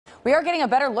We are getting a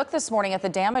better look this morning at the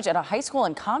damage at a high school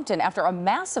in Compton after a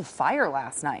massive fire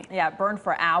last night. Yeah, it burned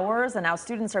for hours, and now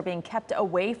students are being kept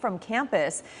away from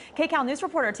campus. KCAL News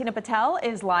reporter Tina Patel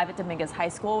is live at Dominguez High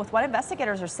School with what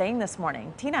investigators are saying this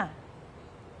morning. Tina.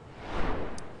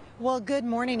 Well, good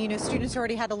morning. You know, students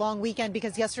already had a long weekend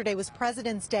because yesterday was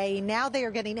President's Day. Now they are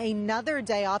getting another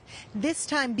day off, this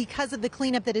time because of the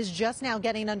cleanup that is just now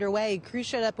getting underway. Crews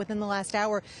showed up within the last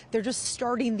hour. They're just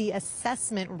starting the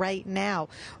assessment right now.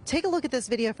 Take a look at this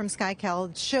video from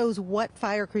KCAL. It shows what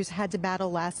fire crews had to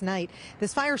battle last night.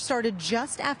 This fire started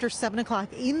just after 7 o'clock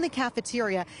in the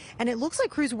cafeteria, and it looks like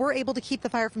crews were able to keep the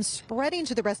fire from spreading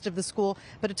to the rest of the school,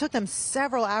 but it took them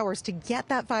several hours to get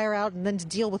that fire out and then to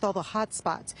deal with all the hot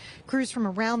spots. Crews from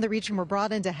around the region were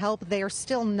brought in to help. They are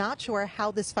still not sure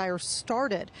how this fire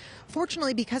started.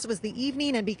 Fortunately, because it was the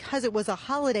evening and because it was a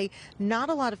holiday, not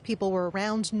a lot of people were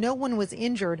around. No one was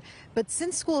injured. But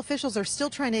since school officials are still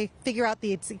trying to figure out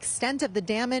the extent of the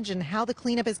damage and how the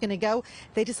cleanup is going to go,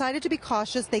 they decided to be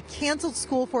cautious. They canceled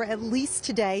school for at least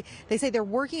today. They say they're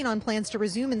working on plans to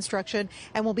resume instruction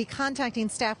and will be contacting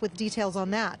staff with details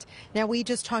on that. Now, we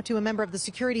just talked to a member of the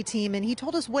security team, and he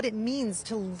told us what it means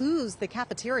to lose the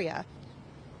cafeteria.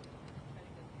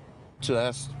 To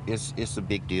us, it's a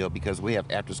big deal because we have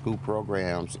after-school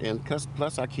programs, and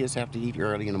plus our kids have to eat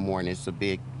early in the morning. It's a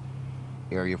big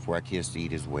area for our kids to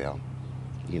eat as well.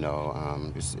 You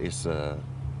know, it's a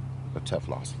tough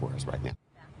loss for us right now.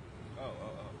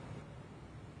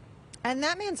 And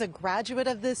that man's a graduate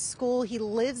of this school. He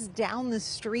lives down the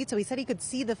street, so he said he could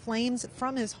see the flames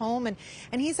from his home.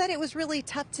 And he said it was really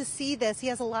tough to see this. He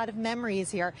has a lot of memories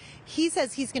here. He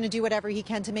says he's going to do whatever he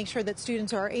can to make sure that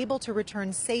students are able to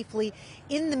return safely.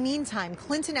 In the meantime,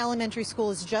 Clinton Elementary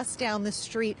School is just down the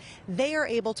street. They are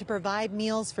able to provide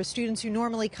meals for students who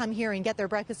normally come here and get their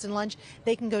breakfast and lunch.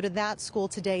 They can go to that school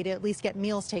today to at least get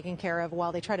meals taken care of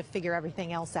while they try to figure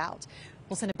everything else out.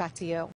 We'll send it back to you.